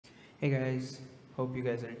Hey guys, hope you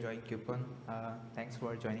guys are enjoying KubeCon. Thanks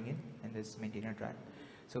for joining in this maintainer track.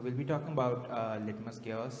 So we'll be talking about Litmus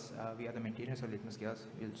Chaos. We are the maintainers of Litmus Chaos.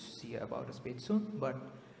 We'll see about a space soon, but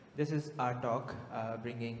this is our talk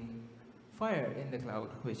bringing fire in the cloud,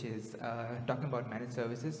 which is talking about managed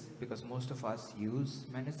services, because most of us use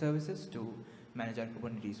managed services to manage our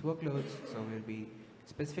Kubernetes workloads. So we'll be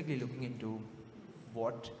specifically looking into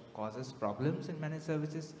what causes problems in managed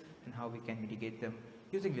services and how we can mitigate them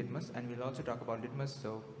using Litmus. And we'll also talk about Litmus,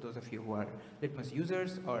 so those of you who are Litmus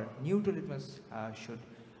users or new to Litmus should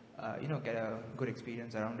get a good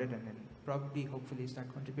experience around it, and then probably hopefully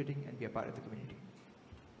start contributing and be a part of the community.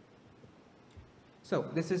 So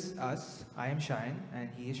this is us. I am Sayan and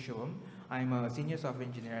he is Shubham. I'm a senior software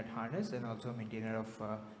engineer at Harness and also a maintainer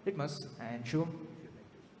of Litmus. And Shubham?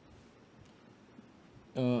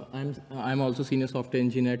 I'm also senior software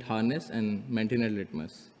engineer at Harness and maintainer at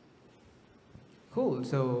Litmus. Cool.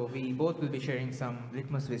 So we both will be sharing some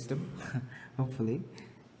Litmus wisdom, hopefully.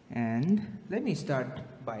 And let me start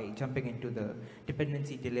by jumping into the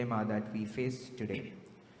dependency dilemma that we face today.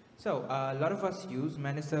 So a lot of us use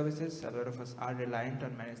managed services. A lot of us are reliant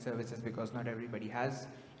on managed services because not everybody has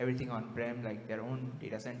everything on-prem, like their own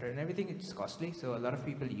data center and everything. It's costly. So a lot of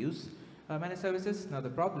people use managed services. Now the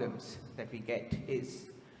problems that we get is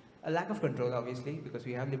a lack of control, obviously, because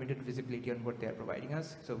we have limited visibility on what they're providing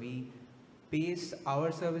us. So we base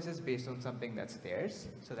our services based on something that's theirs.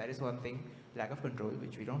 So that is one thing, lack of control,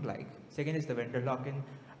 which we don't like. Second is the vendor lock-in.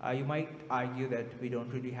 You might argue that we don't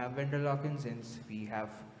really have vendor lock-in since we have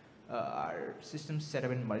our systems set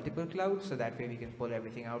up in multiple clouds, so that way we can pull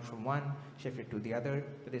everything out from one, shift it to the other.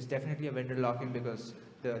 But there's definitely a vendor lock-in because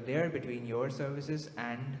the layer between your services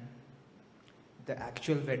and the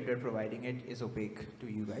actual vendor providing it is opaque to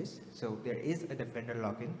you guys. So there is a vendor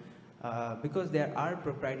lock-in because there are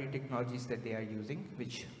proprietary technologies that they are using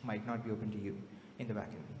which might not be open to you in the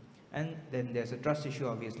backend. And then there's a trust issue,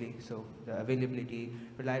 obviously. So the availability,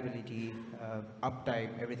 reliability,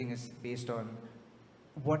 uptime, everything is based on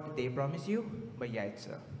what they promise you, but yeah, it's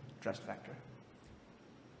a trust factor.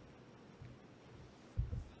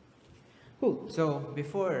 Cool. So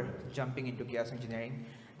before jumping into chaos engineering,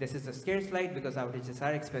 this is a scare slide because outages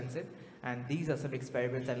are expensive, and these are some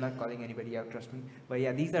experiments. I'm not calling anybody out, trust me. But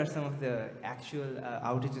yeah, these are some of the actual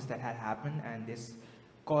outages that had happened, and this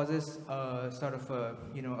causes sort of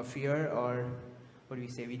a fear, or what do we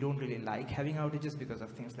say? We don't really like having outages because of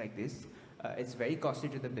things like this. It's very costly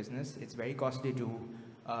to the business. It's very costly to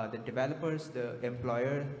the developers, the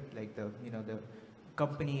employer, like the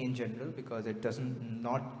company in general, because it doesn't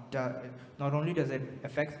not only does it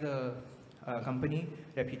affect the company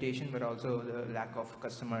reputation, but also the lack of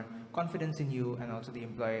customer confidence in you, and also the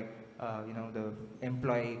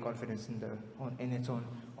employee confidence in its own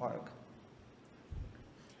org.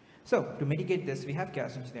 So to mitigate this, we have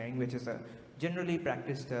chaos engineering, which is a generally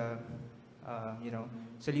practiced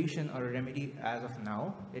solution or a remedy as of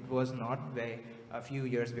now. It was not a few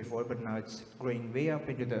years before, but now it's growing way up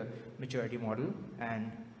into the maturity model.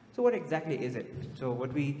 And so what exactly is it? So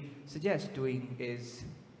what we suggest doing is,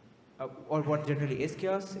 or what generally is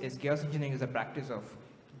chaos engineering is a practice of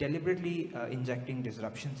deliberately injecting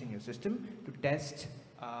disruptions in your system to test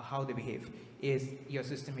how they behave. Is your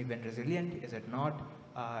system event resilient? Is it not?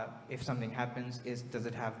 If something happens, does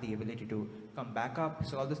it have the ability to come back up?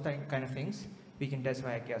 So all this kind of things we can test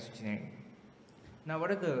via chaos engineering. Now, what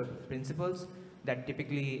are the principles that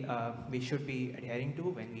typically we should be adhering to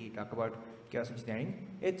when we talk about chaos engineering?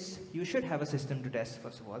 You should have a system to test,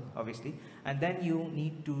 first of all, obviously, and then you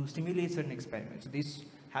need to simulate certain experiments. So this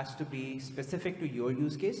has to be specific to your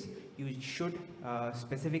use case. You should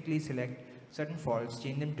specifically select certain faults,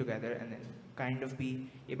 chain them together, and then kind of be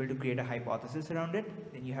able to create a hypothesis around it.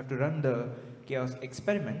 Then you have to run the chaos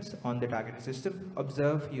experiments on the targeted system,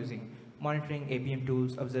 observe using monitoring, APM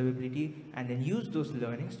tools, observability, and then use those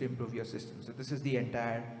learnings to improve your system. So this is the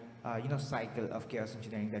entire cycle of chaos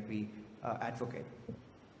engineering that we advocate.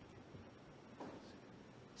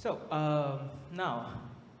 So now,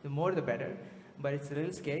 the more the better, but it's a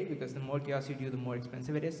little scary because the more chaos you do, the more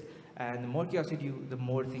expensive it is, and the more chaos you do, the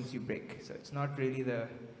more things you break. So it's not really the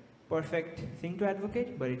perfect thing to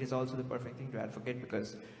advocate, but it is also the perfect thing to advocate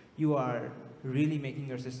because you are really making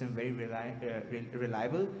your system very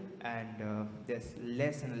reliable, and there's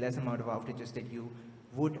less and less amount of outages that you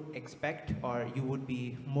would expect, or you would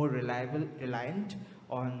be more reliant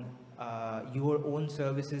on your own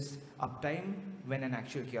services uptime when an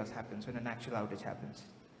actual chaos happens, when an actual outage happens.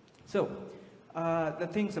 So the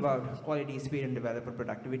things about quality, speed, and developer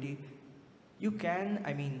productivity,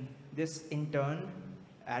 this in turn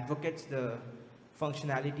advocates the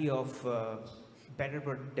functionality of better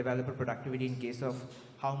developer productivity in case of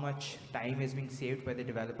how much time is being saved by the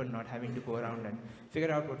developer not having to go around and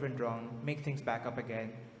figure out what went wrong, make things back up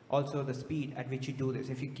again. Also, the speed at which you do this.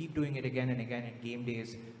 If you keep doing it again and again in game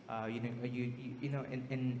days,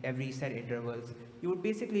 in every set intervals, you would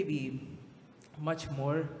basically be much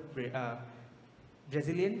more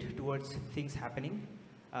resilient towards things happening.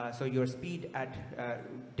 So your speed at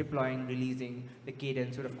deploying, releasing, the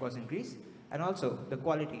cadence would of course increase. And also the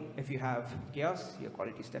quality. If you have chaos, your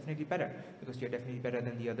quality is definitely better because you're definitely better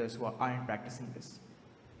than the others who aren't practicing this.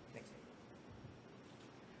 Next.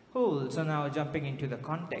 Cool. So now jumping into the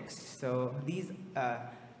context. So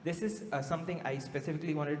this is something I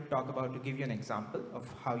specifically wanted to talk about to give you an example of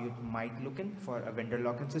how you might look in for a vendor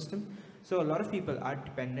lock-in system. So a lot of people are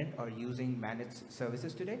dependent or using managed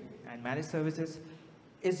services today, and managed services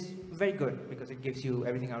is very good because it gives you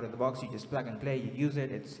everything out of the box. You just plug and play, you use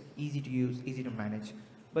it, it's easy to use, easy to manage.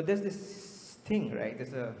 But there's this thing, right?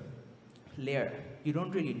 There's a layer. You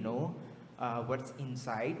don't really know what's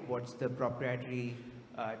inside, what's the proprietary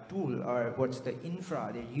tool, or what's the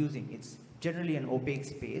infra they're using. It's generally an opaque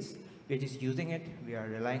space. We're just using it, we are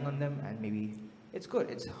relying on them, and maybe it's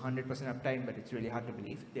good. It's 100% uptime, but it's really hard to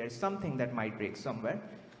believe. There's something that might break somewhere,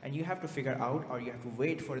 and you have to figure out, or you have to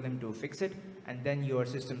wait for them to fix it, and then your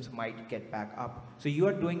systems might get back up. So you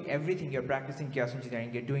are doing everything, you're practicing chaos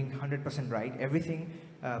engineering, you're doing 100% right, everything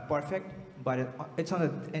perfect, but it's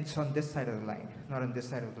on this side of the line, not on this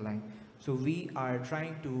side of the line. So we are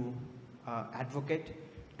trying to advocate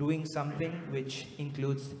doing something which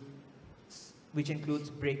includes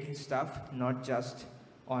breaking stuff, not just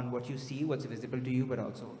on what you see, what's visible to you, but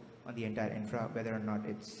also on the entire infra, whether or not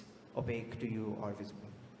it's opaque to you or visible.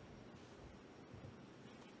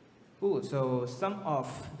 Cool, so some of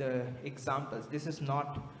the examples, this is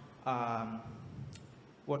not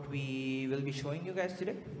what we will be showing you guys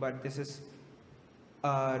today, but this is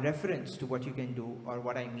a reference to what you can do, or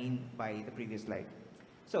what I mean by the previous slide.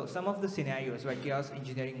 So some of the scenarios where chaos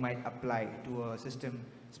engineering might apply to a system,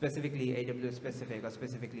 specifically AWS specific or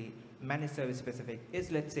specifically managed service specific, is,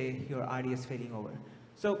 let's say, your RDS failing over.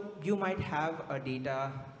 So you might have a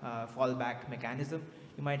data fallback mechanism.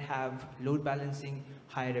 You might have load balancing,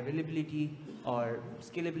 higher availability, or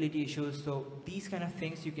scalability issues. So these kind of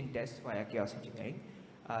things you can test via chaos engineering,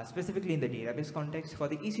 specifically in the database context for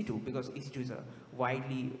the EC2, because EC2 is a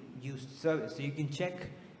widely used service. So you can check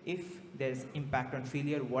if there's impact on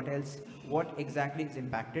failure, what exactly is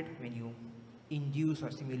impacted when you induce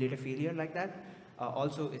or simulate a failure like that.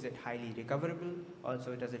 Also, is it highly recoverable?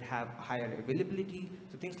 Also, does it have higher availability?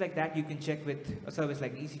 So things like that you can check with a service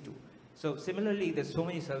like EC2. So similarly, there's so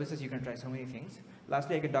many services, you can try so many things.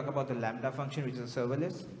 Lastly, I can talk about the Lambda function, which is a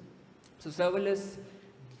serverless. So serverless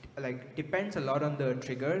depends a lot on the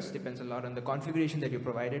triggers, depends a lot on the configuration that you're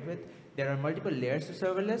provided with. There are multiple layers to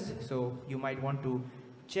serverless, so you might want to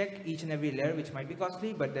check each and every layer, which might be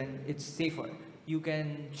costly, but then it's safer. You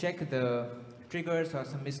can check the triggers or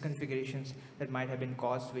some misconfigurations that might have been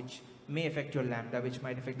caused, which may affect your Lambda, which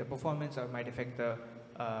might affect the performance or might affect the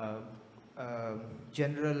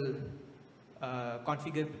general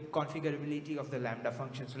configurability of the Lambda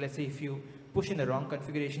function. So let's say if you push in the wrong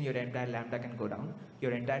configuration, your entire Lambda can go down,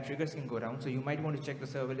 your entire triggers can go down. So you might want to check the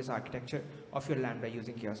serverless architecture of your Lambda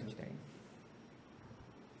using chaos engineering.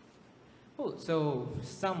 Cool. So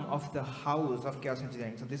some of the hows of chaos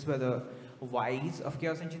engineering. So these were the whys of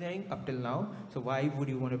chaos engineering up till now. So why would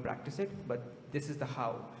you want to practice it? But this is the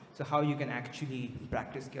how. So how you can actually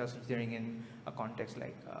practice chaos engineering in a context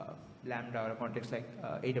like Lambda, or a context like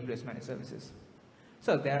AWS managed services.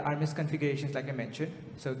 So there are misconfigurations, like I mentioned.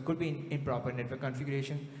 So it could be improper network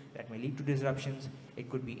configuration that may lead to disruptions. It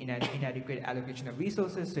could be inadequate allocation of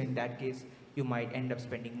resources. So in that case, you might end up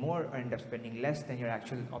spending more or end up spending less than your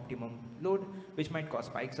actual optimum load, which might cause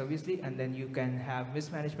spikes, obviously. And then you can have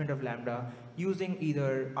mismanagement of Lambda using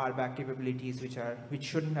either RBAC capabilities, which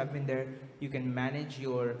shouldn't have been there. You can manage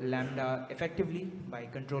your Lambda effectively by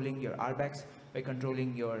controlling your RBACs, by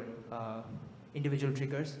controlling your individual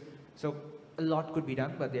triggers. So a lot could be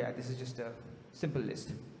done, but yeah, this is just a simple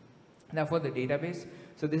list. Now for the database,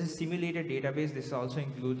 so this is simulated database. This also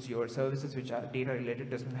includes your services which are data related,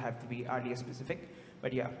 doesn't have to be RDS specific,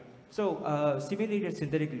 but yeah. So simulated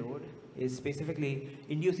synthetic load is specifically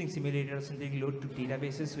inducing simulated synthetic load to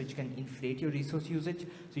databases which can inflate your resource usage.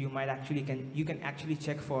 So you can actually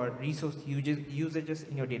check for resource usages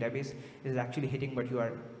in your database. Is it actually hitting what you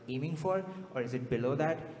are aiming for, or is it below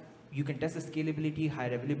that? You can test the scalability,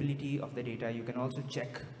 higher availability of the data. You can also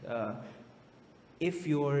check if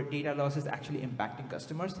your data loss is actually impacting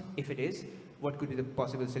customers. If it is, what could be the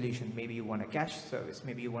possible solution? Maybe you want a cache service.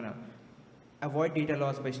 Maybe you want to avoid data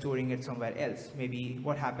loss by storing it somewhere else. Maybe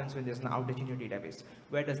what happens when there's an outage in your database?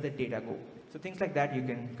 Where does the data go? So things like that you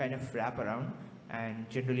can kind of wrap around and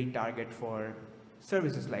generally target for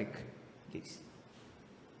services like these.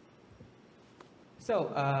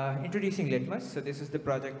 So introducing Litmus. So this is the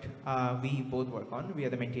project we both work on. We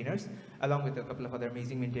are the maintainers, along with a couple of other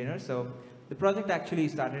amazing maintainers. So the project actually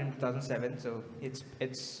started in 2007. So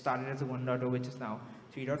it's started as a 1.0, which is now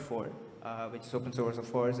 3.4. Which is open source,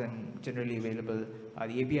 of course, and generally available.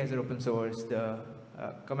 The APIs are open source. The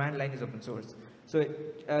command line is open source. So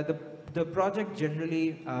the project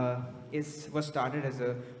generally was started as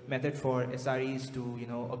a method for SREs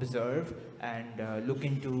to observe and look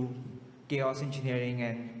into chaos engineering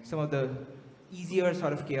and some of the easier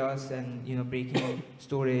sort of chaos and breaking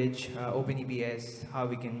storage, OpenEBS, how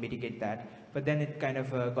we can mitigate that. But then it kind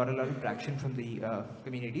of got a lot of traction from the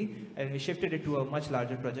community, and we shifted it to a much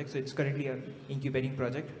larger project. So it's currently an incubating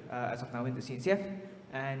project as of now in the CNCF.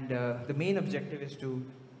 And the main objective is to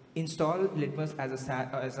install Litmus as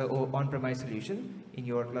a on-premise solution in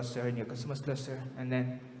your cluster, in your customer's cluster, and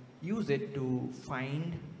then use it to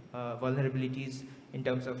find vulnerabilities in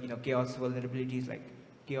terms of chaos vulnerabilities, like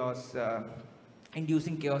chaos,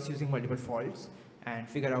 inducing chaos using multiple faults, and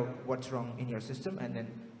figure out what's wrong in your system, and then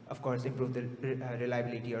of course improve the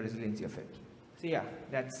reliability or resiliency of it. So yeah,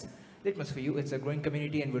 that's Litmus for you. It's a growing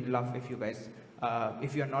community, and would love if you guys,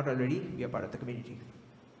 if you are not already, be a part of the community.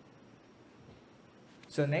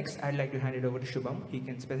 So next, I'd like to hand it over to Shubham. He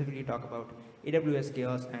can specifically talk about AWS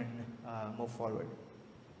chaos and move forward.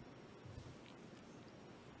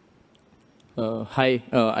 Hi,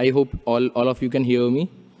 I hope all of you can hear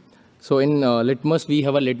me. So in Litmus, we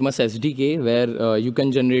have a Litmus SDK where you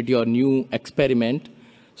can generate your new experiment.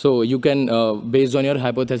 So you can, based on your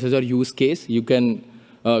hypothesis or use case, you can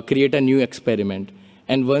create a new experiment.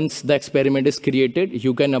 And once the experiment is created,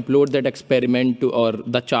 you can upload that experiment to, or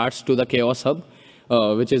the charts to the Chaos Hub,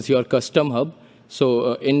 which is your custom hub.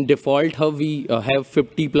 So in default hub, we have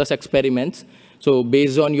 50 plus experiments. So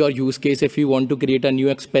based on your use case, if you want to create a new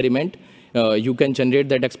experiment, you can generate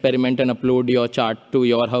that experiment and upload your chart to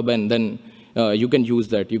your hub, and then you can use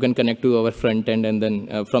that. You can connect to our front end, and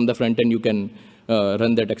then from the front end, you can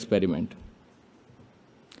run that experiment.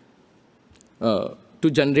 To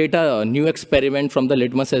generate a new experiment from the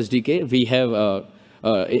Litmus SDK, we have,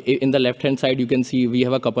 in the left-hand side, you can see we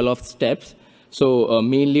have a couple of steps. So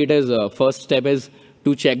mainly it is, first step is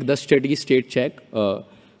to check the steady state check.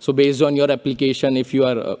 So based on your application, if you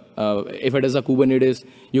are, if it is a Kubernetes,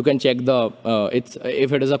 you can check the,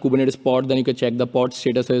 if it is a Kubernetes pod, then you can check the pod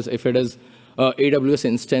statuses. If it is AWS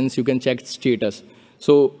instance, you can check status.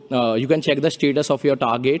 So you can check the status of your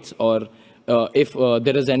targets, or if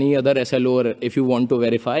there is any other SLO, or if you want to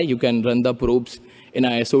verify, you can run the probes in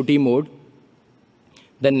a SOT mode.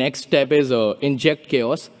 The next step is inject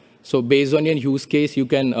chaos. So based on your use case, you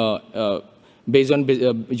can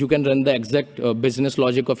you can run the exact business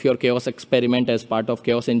logic of your chaos experiment as part of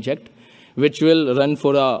chaos inject, which will run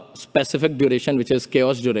for a specific duration, which is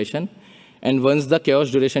chaos duration. And once the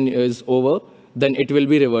chaos duration is over, then it will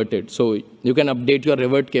be reverted. So you can update your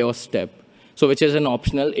revert chaos step. So which is an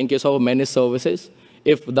optional in case of managed services.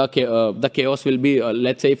 If the chaos will be,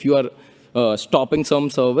 let's say if you are stopping some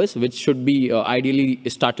service, which should be ideally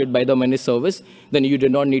started by the managed service, then you do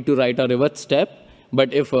not need to write a revert step.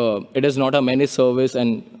 But if it is not a managed service,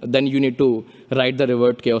 and then you need to write the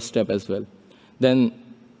revert chaos step as well. Then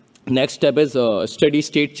next step is steady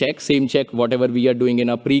state check, same check whatever we are doing in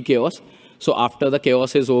a pre-chaos. So after the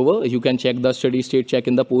chaos is over, you can check the steady state check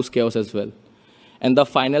in the post-chaos as well. And the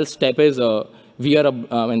final step is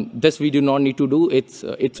this we do not need to do.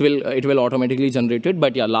 It will automatically generate it.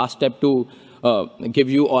 But yeah, last step to give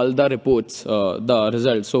you all the reports, the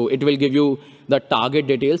results. So it will give you the target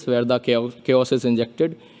details where the chaos is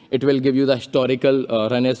injected. It will give you the historical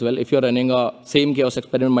run as well. If you're running a same chaos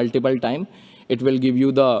experiment multiple times, it will give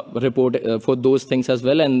you the report for those things as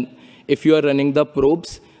well. And if you are running the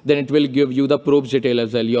probes, then it will give you the probes detail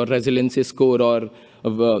as well, your resiliency score, or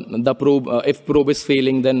the probe, if probe is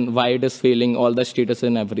failing, then why it is failing, all the status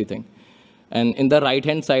and everything. And in the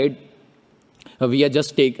right-hand side, we are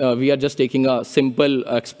just taking a simple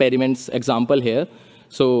experiments example here.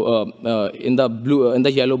 So in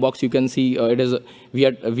the yellow box, you can see we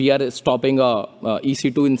are stopping a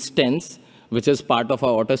EC2 instance, which is part of our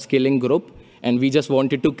auto scaling group, and we just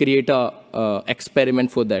wanted to create a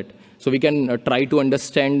experiment for that. So we can try to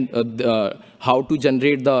understand how to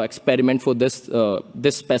generate the experiment for this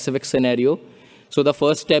specific scenario. So the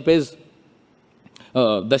first step is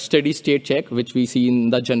the steady state check, which we see in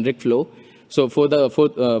the generic flow. So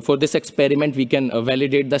for this experiment, we can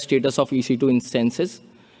validate the status of EC2 instances.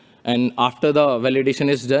 And after the validation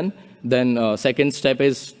is done, then second step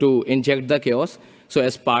is to inject the chaos. So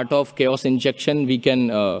as part of chaos injection, we can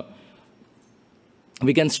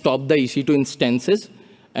stop the EC2 instances.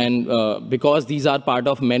 And because these are part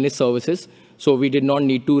of managed services, so we did not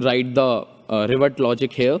need to write the revert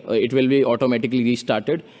logic here. It will be automatically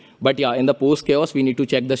restarted. But yeah, in the post chaos, we need to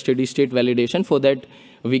check the steady state validation. For that,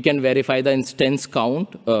 we can verify the instance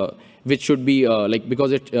count, which should be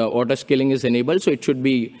because it auto scaling is enabled. So it should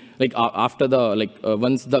be after the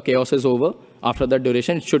once the chaos is over, after the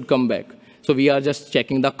duration, it should come back. So we are just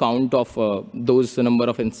checking the count of those number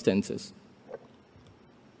of instances.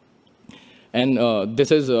 And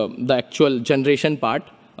this is the actual generation part.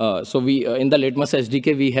 So we in the Litmus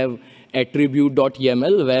SDK, we have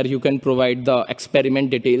attribute.yaml, where you can provide the experiment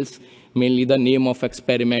details, mainly the name of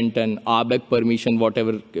experiment and RBAC permission,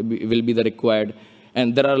 whatever will be the required.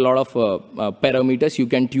 And there are a lot of parameters. You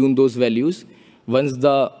can tune those values. Once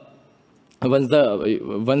the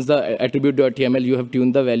attribute.yaml you have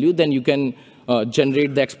tuned the value, then you can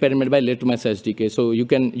generate the experiment by Litmus SDK. So you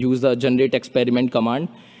can use the generate experiment command,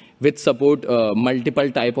 which support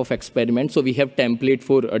multiple type of experiments. So we have template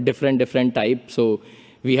for different type. So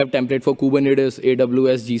we have template for Kubernetes,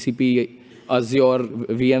 AWS, GCP, Azure,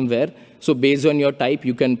 VMware. So based on your type,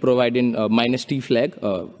 you can provide in -t flag.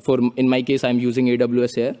 In my case, I'm using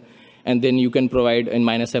AWS here. And then you can provide in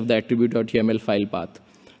 -f the attribute.yaml file path.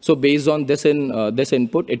 So based on this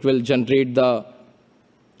input, it will generate the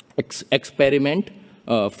experiment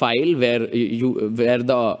file where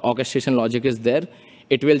the orchestration logic is there.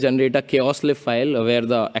 It will generate a chaos-lib file where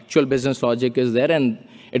the actual business logic is there, and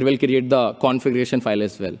it will create the configuration file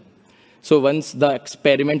as well. So once the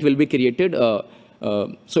experiment will be created, so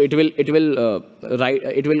it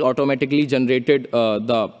will automatically generate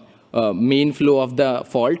the main flow of the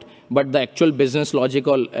fault, but the actual business logic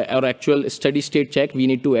or actual steady state check we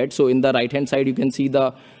need to add. So in the right-hand side, you can see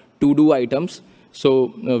the to-do items.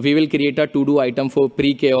 So we will create a to-do item for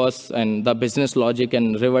pre-chaos and the business logic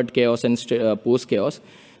and revert chaos and post-chaos.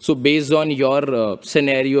 So based on your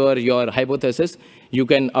scenario or your hypothesis, you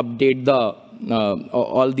can update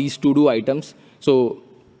all these to-do items. So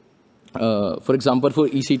for example, for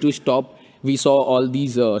EC2 stop, we saw all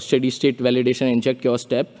these steady state validation inject chaos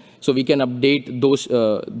step. So we can update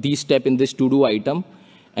these steps in this to-do item.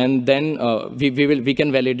 And then we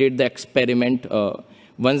can validate the experiment.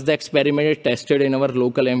 Once the experiment is tested in our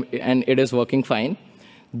local and it is working fine,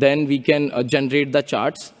 then we can generate the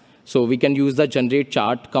charts. So we can use the generate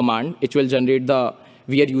chart command. It will generate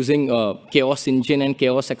we are using chaos engine and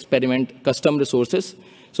chaos experiment custom resources.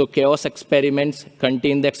 So chaos experiments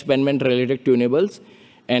contain the experiment related tunables,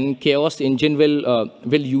 and chaos engine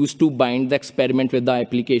will use to bind the experiment with the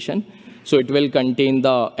application. So it will contain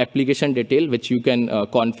the application detail, which you can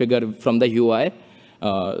configure from the UI.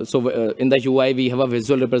 In the UI, we have a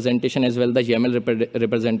visual representation as well, the YAML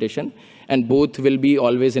representation, and both will be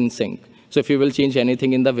always in sync. So if you will change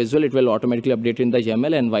anything in the visual, it will automatically update in the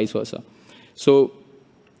YAML and vice versa. So,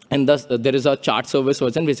 and thus, there is a chart service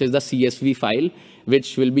version, which is the CSV file,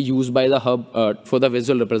 which will be used by the hub for the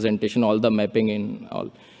visual representation, all the mapping and all.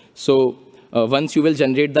 So once you will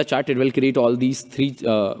generate the chart, it will create all these three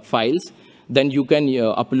files. Then you can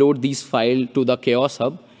upload these files to the Chaos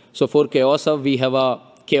Hub. So for Chaos Hub, we have a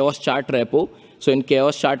Chaos chart repo. So in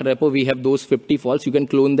Chaos chart repo, we have those 50 files. You can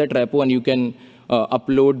clone that repo, and you can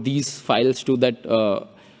upload these files to that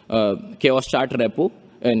Chaos chart repo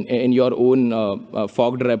in your own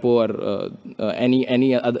fogged repo or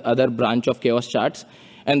any other branch of Chaos charts.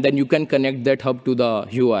 And then you can connect that hub to the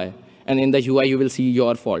UI. And in the UI, you will see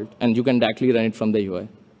your fault, and you can directly run it from the UI.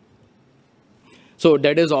 So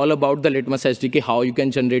that is all about the Litmus SDK, how you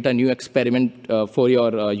can generate a new experiment for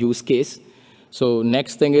your use case. So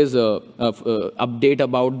next thing is update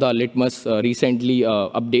about the Litmus recently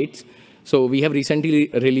updates. So we have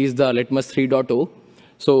recently released the Litmus 3.0.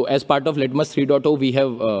 So as part of Litmus 3.0, we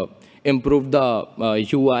have improved the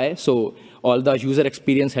UI. So all the user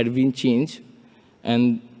experience had been changed.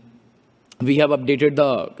 And we have updated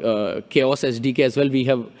the Chaos SDK as well. We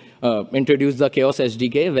have introduced the Chaos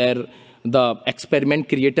SDK, where the experiment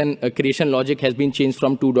creation logic has been changed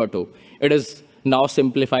from 2.0. It is now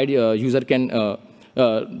simplified. User can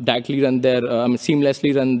directly run their,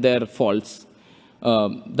 seamlessly run their faults.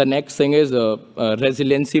 The next thing is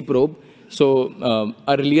resiliency probe. So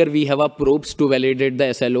earlier we have a probes to validate the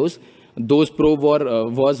SLOs. Those probe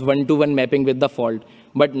was one-to-one mapping with the fault.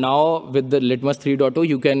 But now with the Litmus 3.0,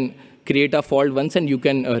 you can create a fault once, and you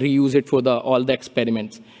can reuse it for all the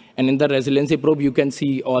experiments. And in the resiliency probe, you can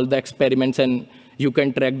see all the experiments, and you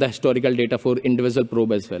can track the historical data for individual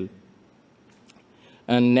probe as well.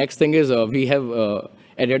 And next thing is we have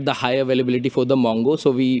added the high availability for the Mongo.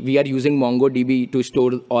 So we are using MongoDB to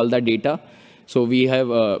store all the data. So we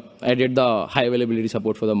have added the high availability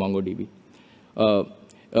support for the MongoDB.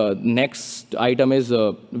 Next item is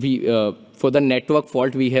for the network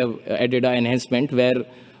fault, we have added an enhancement where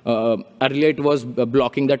earlier it was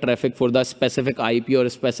blocking the traffic for the specific IP or a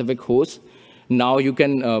specific host. Now you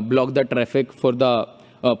can block the traffic for the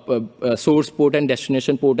source port and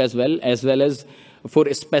destination port as well as for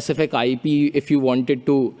a specific IP. If you wanted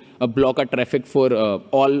to block a traffic for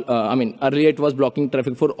all, earlier it was blocking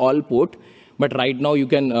traffic for all port, but right now you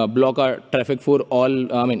can block a traffic for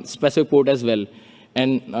all, specific port as well.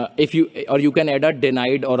 And you can add a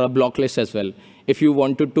denied or a block list as well. If you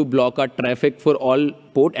wanted to block a traffic for all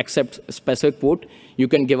port except specific port, you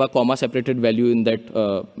can give a comma separated value in that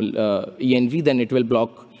env, then it will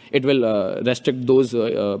block, it will restrict those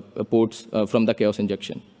ports from the chaos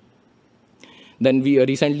injection. Then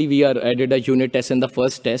recently we added a unit test in the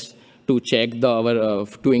first test to check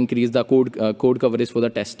to increase the code coverage for the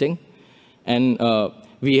testing. And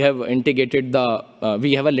we have integrated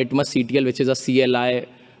we have a Litmus CTL, which is a CLI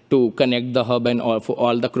to connect the hub and for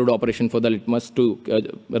all the CRUD operation for the Litmus to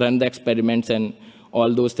run the experiments and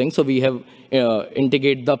all those things. So we have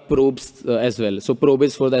integrate the probes as well. So probe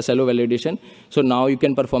is for the SLO validation. So now you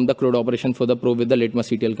can perform the CRUD operation for the probe with the Litmus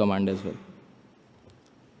CTL command as well.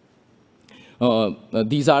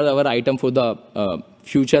 These are our item for the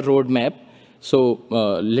future roadmap. So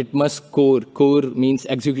Litmus core means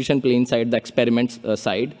execution plane side, the experiments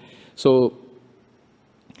side. So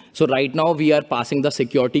right now we are passing the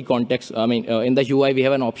security context. In the UI we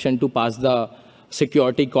have an option to pass the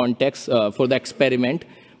security context for the experiment,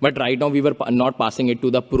 but right now we were not passing it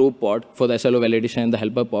to the probe pod for the SLO validation and the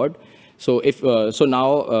helper pod. So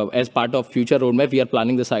now as part of future roadmap we are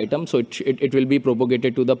planning this item. So it will be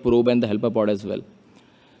propagated to the probe and the helper pod as well.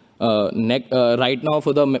 Right now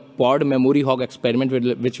for the pod memory hog experiment,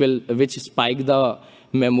 which spike the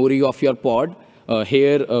memory of your pod.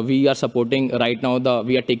 Here we are supporting right now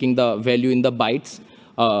we are taking the value in the bytes,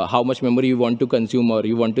 how much memory you want to consume or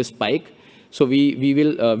you want to spike. So we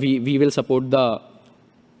will support the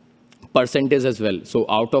percentage as well. So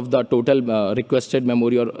out of the total requested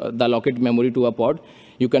memory or the allocated memory to a pod,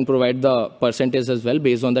 you can provide the percentage as well.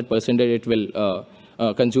 Based on that percentage, it will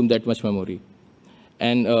consume that much memory.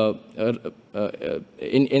 And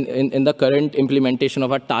in the current implementation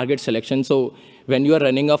of a target selection, so when you are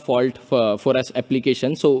running a fault for an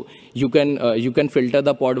application, so you can filter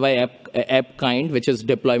the pod by app kind, which is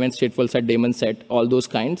deployment, stateful set, daemon set, all those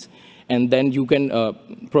kinds, and then you can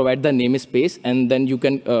provide the namespace, and then you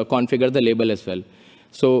can configure the label as well.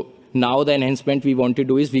 So now the enhancement we want to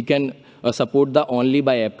do is we can support the only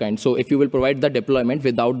by app kind. So if you will provide the deployment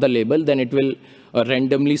without the label, then it will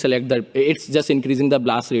randomly select it's just increasing the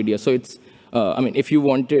blast radius. So it's, if you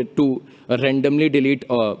wanted to randomly delete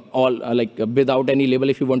all, without any label,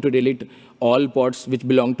 if you want to delete all pods which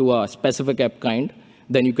belong to a specific app kind,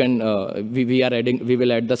 then you can, we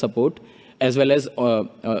will add the support, as well as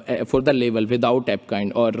for the label without app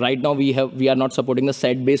kind. Or right now we are not supporting the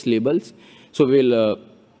set-based labels. So we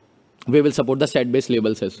will support the set-based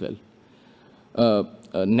labels as well.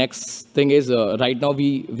 Next thing is right now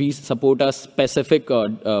we support a specific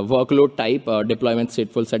workload type, deployment,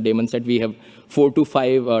 stateful set, daemon set. We have 4 to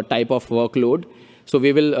 5 type of workload. So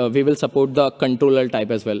we will support the controller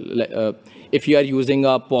type as well. If you are using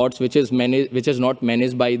a pods which is not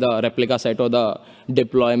managed by the replica set or the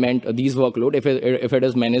deployment, these workload, if it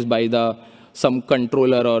is managed by some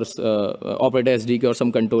controller or operator SDK or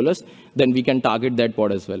some controllers, then we can target that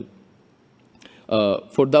pod as well.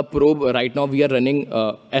 For the probe, right now we are running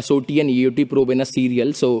SOT and EOT probe in a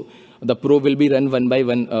serial. So the probe will be run one by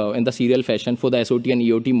one in the serial fashion for the SOT and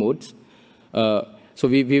EOT modes. So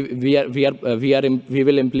we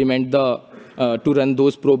will implement to run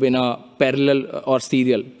those probe in a parallel or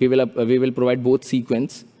serial. We will provide both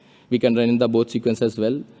sequence. We can run in the both sequence as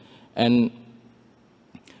well. And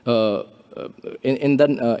in the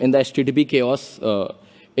HTTP chaos,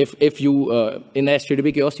 if you in the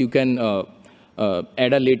HTTP chaos you can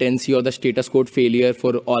add a latency or the status code failure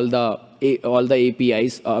for all the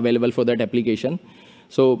APIs available for that application.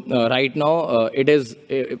 So right now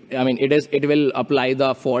it will apply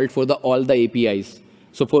the fault for all the APIs.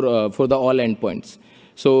 So for the all endpoints.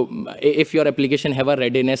 So if your application have a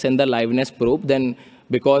readiness and the liveness probe, then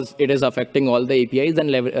because it is affecting all the APIs,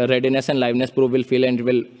 then readiness and liveness probe will fail and it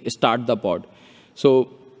will start the pod. So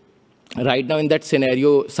right now in that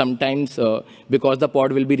scenario, sometimes because the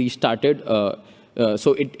pod will be restarted,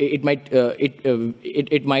 so it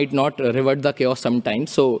might not revert the chaos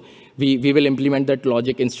sometimes. So we will implement that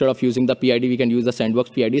logic. Instead of using the PID, we can use the sandbox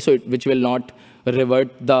PID, so which will not revert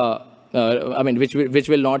the, which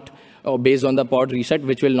will not, based on the pod reset,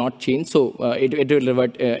 which will not change. So it will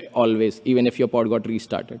revert always, even if your pod got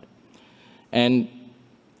restarted. And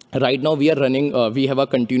right now we are running, we have a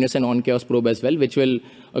continuous and on-chaos probe as well, which will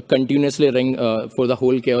continuously run for the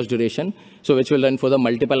whole chaos duration. So which will run for the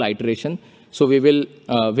multiple iteration. So we will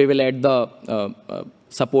add the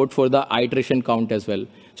support for the iteration count as well.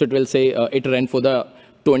 So it will say it ran for the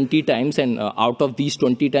 20 times, and out of these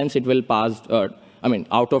 20 times, it will pass,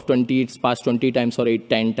 out of 20, it's passed 20 times or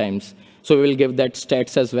 10 times. So we will give that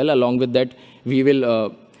stats as well. Along with that, we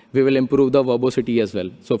will improve the verbosity as well.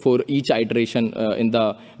 So for each iteration in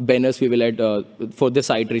the banners, we will add for this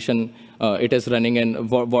iteration, it is running, and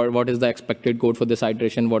what is the expected code for this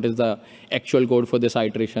iteration, what is the actual code for this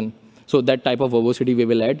iteration. So that type of verbosity we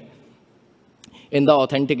will add. In the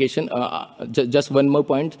authentication, just one more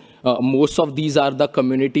point, most of these are the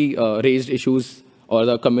community raised issues or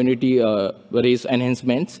the community raised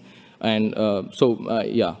enhancements. And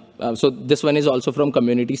so this one is also from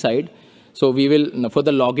community side. So we will, for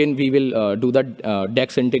the login, we will do the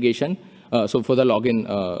DEX integration. So for the login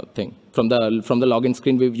thing, from the login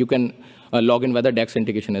screen, you can log in with the DEX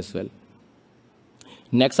integration as well.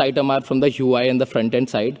 Next item are from the UI and the front end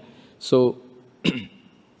side. So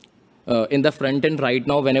in the front end right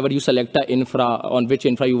now, whenever you select the infra, on which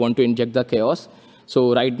infra you want to inject the chaos,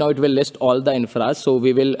 so right now it will list all the infras. So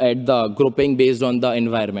we will add the grouping based on the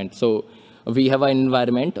environment. So we have an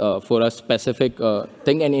environment for a specific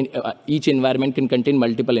thing, and each environment can contain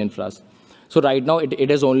multiple infras. So right now it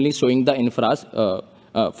is only showing the infras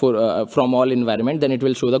from all environment, then it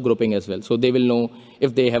will show the grouping as well. So they will know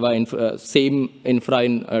if they have a same infra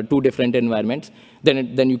in two different environments,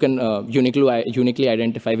 then you can uniquely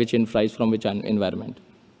identify which infra is from which environment.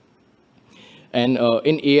 And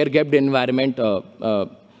in air-gapped environment,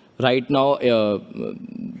 right now,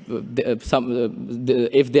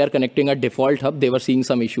 if they are connecting a default hub, they were seeing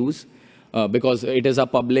some issues because it is a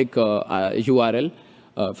public URL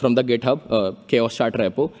from the GitHub chaos chart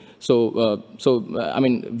repo. So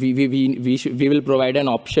we will provide an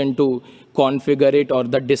option to configure it, or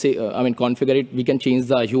configure it. We can change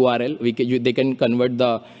the URL. They can convert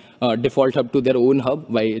the default hub to their own hub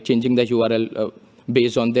by changing the URL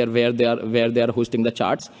based on where they are hosting the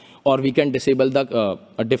charts. Or we can disable the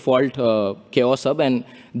default chaos hub, and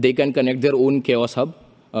they can connect their own chaos hub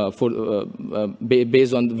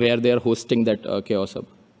based on where they are hosting that chaos hub.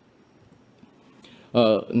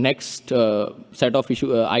 Next set of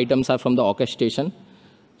items are from the orchestration.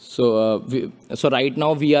 So right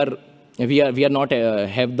now we are not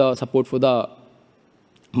have the support for the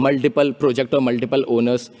multiple project or multiple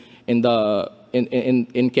owners in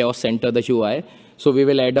Chaos Center, the UI. So we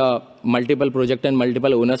will add a multiple project and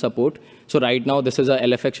multiple owner support. So right now this is a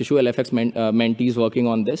LFX issue. LFX mentee is working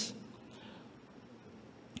on this.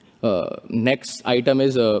 Next item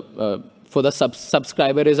is for the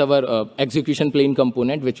subscriber is our execution plane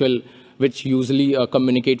component, which usually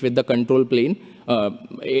communicate with the control plane.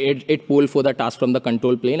 It pull for the task from the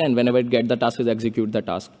control plane, and whenever it get the task, it execute the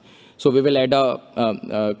task. So we will add a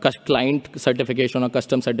client certification or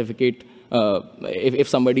custom certificate. If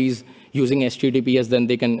somebody is using HTTPS, then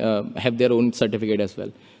they can have their own certificate as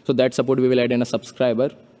well. So that support we will add in a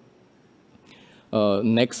subscriber.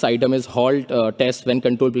 Next item is halt test when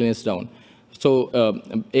control plane is down. So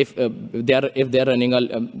if they are running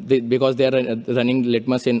because they are running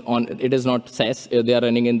Litmus it is not SaaS. They are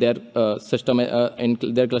running in their system in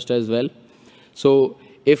their cluster as well. So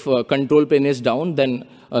if control plane is down, then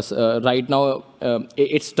right now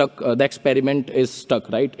it's stuck. The experiment is stuck,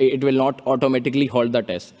 right? It will not automatically halt the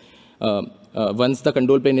test. Once the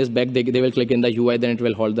control plane is back, they will click in the UI, then it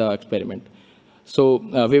will halt the experiment. So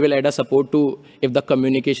we will add a support to if the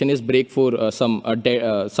communication is break for some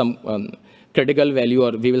critical value,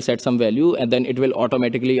 or we will set some value, and then it will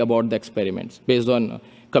automatically abort the experiments based on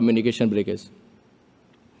communication breakage.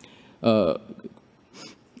 Right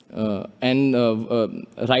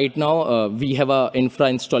now, we have a infra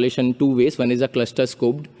installation two ways. One is a cluster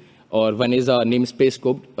scoped, or one is a namespace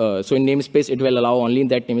scoped. So in namespace, it will allow only in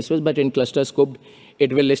that namespace, but in cluster scoped,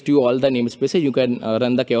 it will list you all the namespaces. You can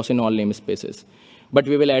run the chaos in all namespaces. But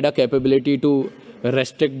we will add a capability to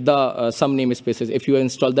restrict the some namespaces. If you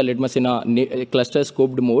install the Litmus in a cluster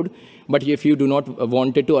scoped mode, but if you do not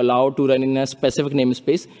want it to allow to run in a specific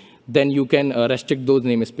namespace, then you can restrict those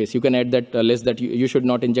namespaces. You can add that list that you should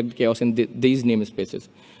not inject chaos in these namespaces.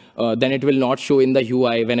 Then it will not show in the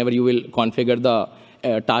UI whenever you will configure the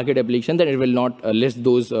target application, then it will not list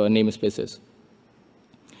those namespaces.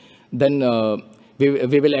 Then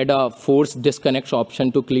we will add a force disconnect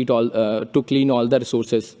option to clean all the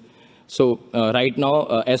resources. So right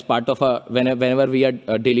now, as part of whenever we are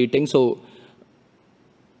deleting, so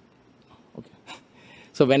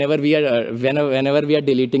whenever we are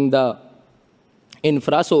deleting the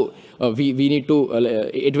infra, so we need to,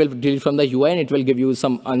 it will delete from the UI and it will give you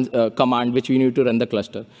some command which we need to run the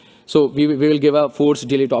cluster. So we will give a force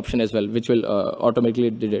delete option as well, which will automatically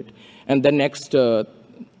delete. And the next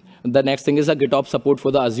thing is a GitOps support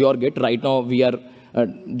for the Azure Git. Right now we are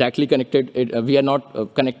directly connected. We are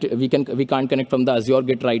not connected. We can't connect from the Azure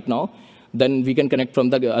Git right now. Then we can connect from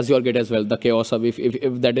the Azure Git as well, the Chaos Hub,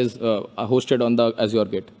 if that is hosted on the Azure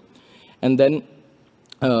Git. And then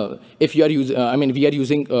if you are using, we are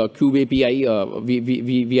using Kube API.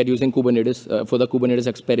 We are using Kubernetes for the Kubernetes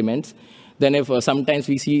experiments. Then if sometimes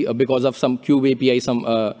we see because of some Kube API, some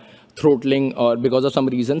throttling, or because of some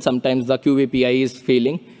reason, sometimes the Kube API is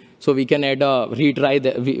failing. So we can add a retry.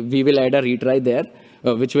 We will add a retry there,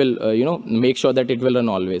 which will make sure that it will run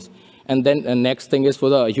always. And then next thing is for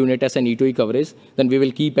the unit test and E2E coverage. Then we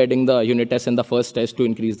will keep adding the unit test and the first test to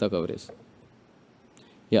increase the coverage.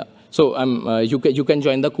 Yeah. So you can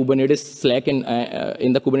join the Kubernetes Slack. In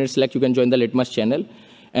the Kubernetes Slack, you can join the Litmus channel.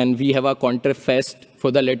 And we have a Contrib Fest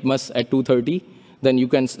for the Litmus at 2:30. Then you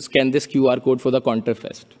can scan this QR code for the Contrib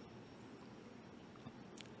Fest.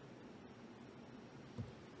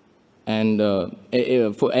 And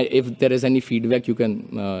if there is any feedback, you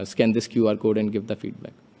can scan this QR code and give the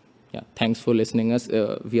feedback. Yeah, thanks for listening us.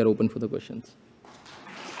 We are open for the questions.